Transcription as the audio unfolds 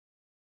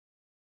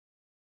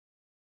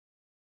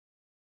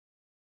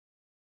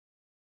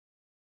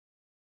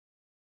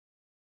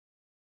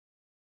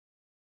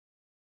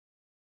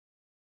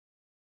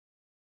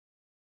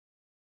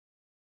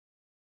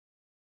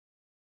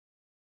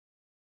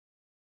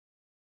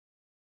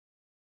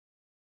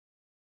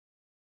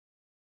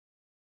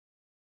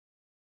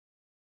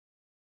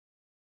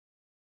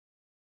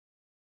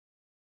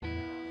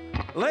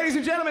Ladies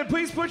and gentlemen,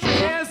 please put your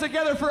hands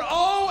together for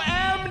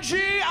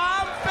OMG,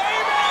 I'm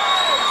Famous!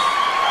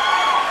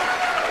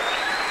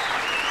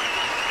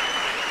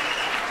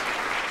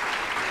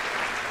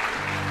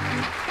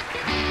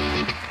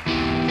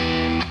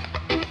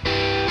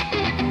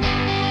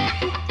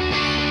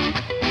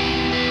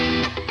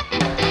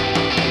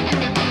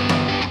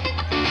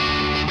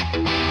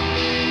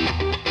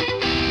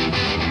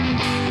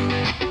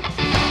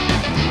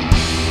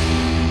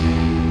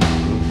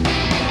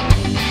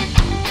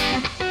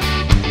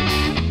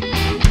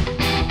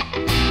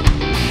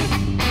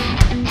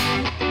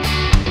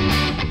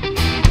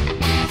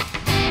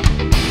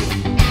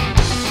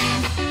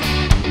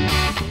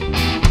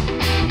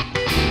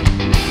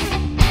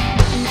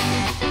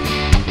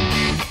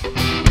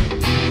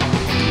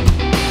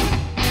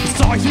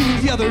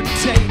 The other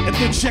day at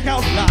the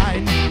checkout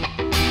line,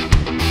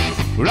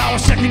 well, I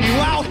was checking you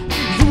out,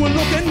 you were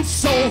looking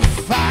so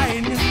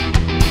fine.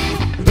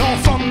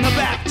 Oh, from the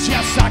back,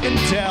 yes, I can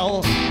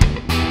tell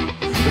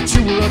that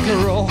you were a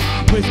girl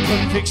with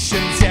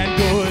convictions and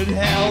good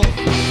health.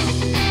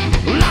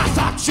 Well, I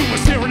thought you were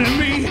staring at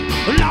me,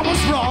 and I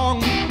was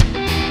wrong.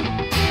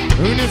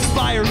 It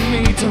inspired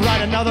me to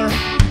write another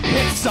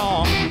hit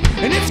song,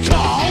 and it's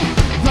called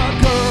The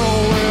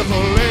Girl with a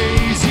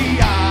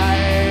Lazy Eye.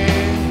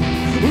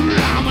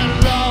 I'm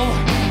in love,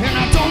 and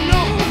I don't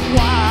know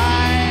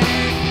why.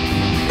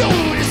 No,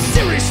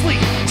 seriously,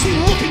 she's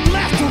looking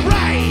left to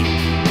right.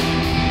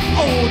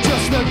 Oh,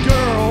 just a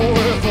girl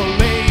with a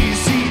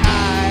lazy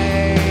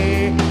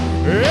eye.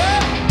 Yeah.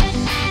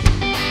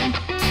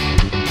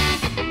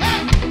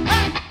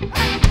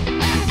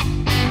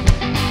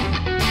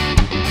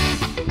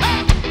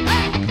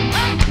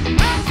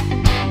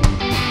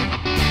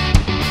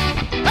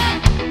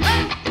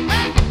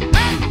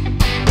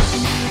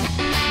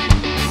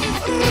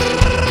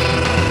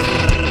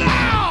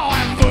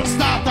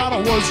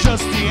 Was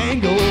just the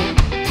angle.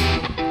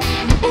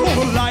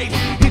 Oh, light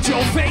hit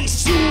your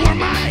face, you were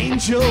my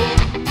angel.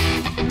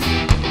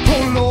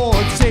 Oh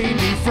Lord, save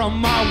me from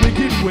my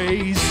wicked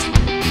ways.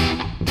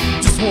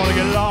 Just wanna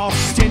get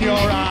lost in your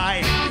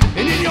eye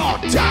and in your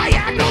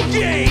diagonal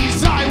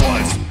gaze. I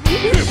was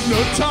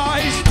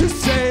hypnotized to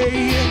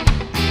say,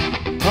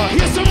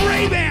 here's some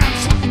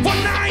Ray-Bans for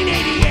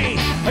 $9.88.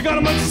 I got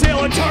them on sale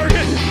at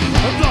Target.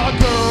 The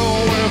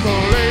girl with a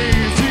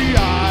lazy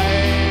eye.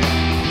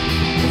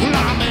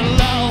 I'm in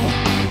love,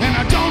 and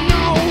I don't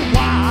know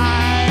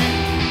why.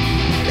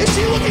 Is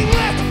she looking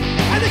left?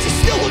 I think she's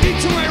still looking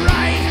to my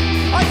right.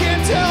 I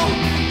can't tell.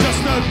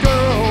 Just a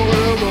girl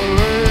with a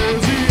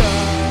lazy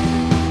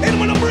eye. And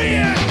when I'm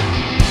reading,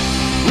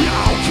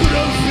 now could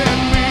have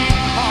been me.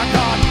 I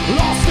got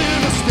lost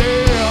in a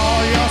stare.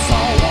 Yes,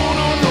 I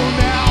wanna know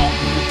now.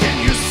 Can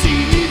you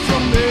see me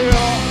from there?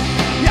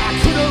 Yeah, I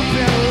could have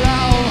been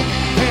loud,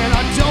 and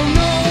I don't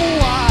know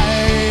why.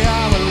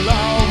 I'm in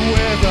love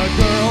with a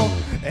girl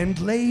and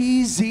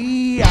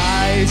lazy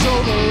eyes,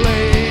 oh the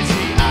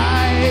lazy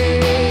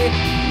eye.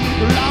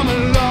 I'm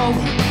in love,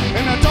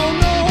 and I don't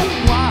know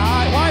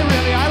why. Why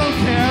really? I don't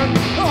care.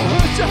 Oh,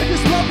 I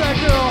just love that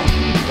girl.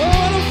 Oh,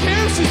 I don't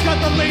care if she's got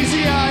the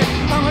lazy eye.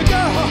 I'm like, oh.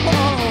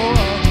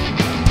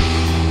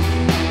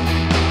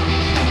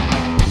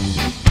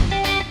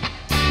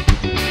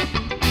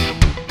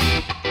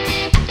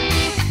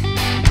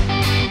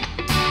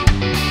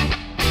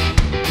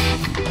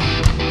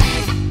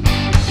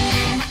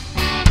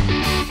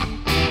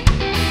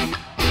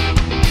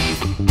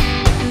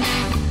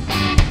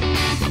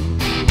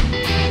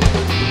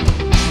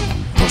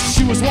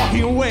 Was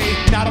walking away,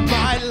 out of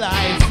my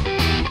life.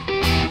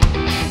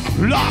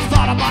 I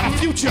thought about a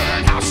future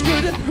and how she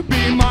could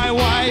be my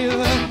wife.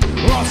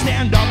 Well, I'll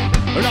stand up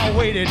and I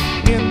waited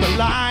in the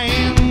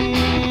line.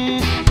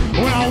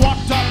 When I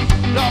walked up,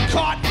 I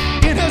caught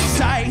in her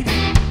sight.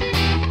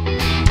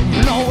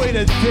 And I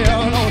waited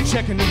there, no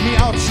checking me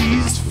out,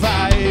 she's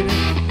fine.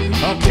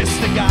 I'll kiss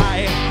the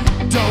guy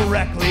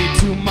directly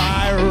to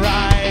my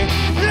right.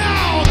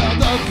 Now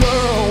the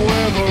girl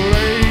with a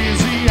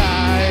lazy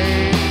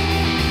eye.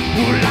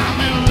 Well, I'm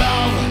in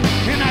love,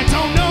 and I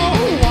don't know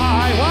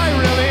why. Why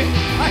really?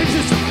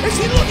 Is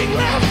she looking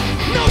left?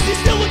 No, she's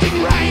still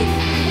looking right.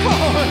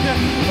 Oh,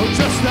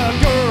 just a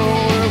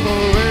girl with a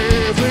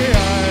lazy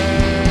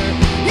eye.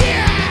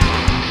 Yeah!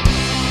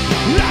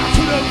 That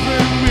could have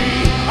been me.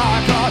 I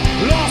got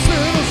lost in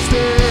a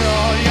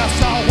stare. Yes,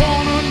 I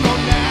wanna know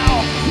now.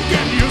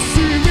 Can you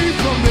see me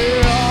from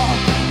there?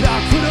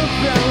 That could have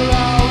been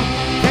love,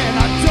 and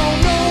I don't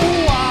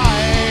know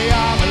why.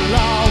 I'm in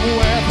love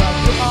with a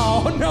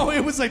girl. Oh no,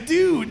 it was a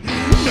dude.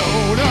 No,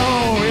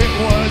 it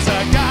was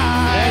a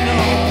guy.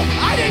 No,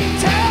 I didn't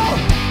tell.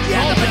 He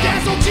had the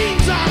bedazzled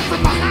jeans on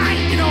from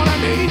behind. You know what I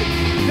mean?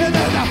 The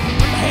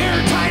hair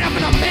tied up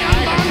in a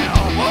man bun.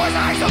 What was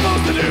I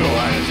supposed to do?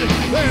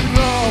 And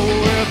go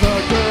with a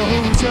girl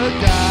who's a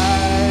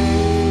guy.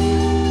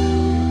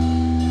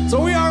 So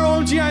we are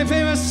OMG, I'm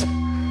Famous.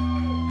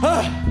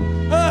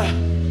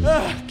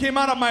 Came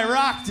out of my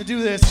rock to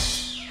do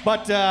this.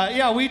 But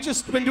yeah, we've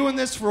just been doing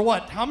this for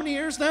what? How many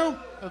years now?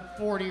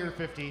 40 or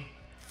 50.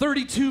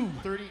 32.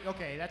 30.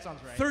 Okay, that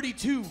sounds right.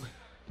 32.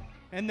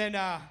 And then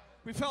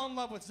we fell in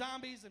love with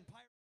zombies and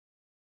pirates.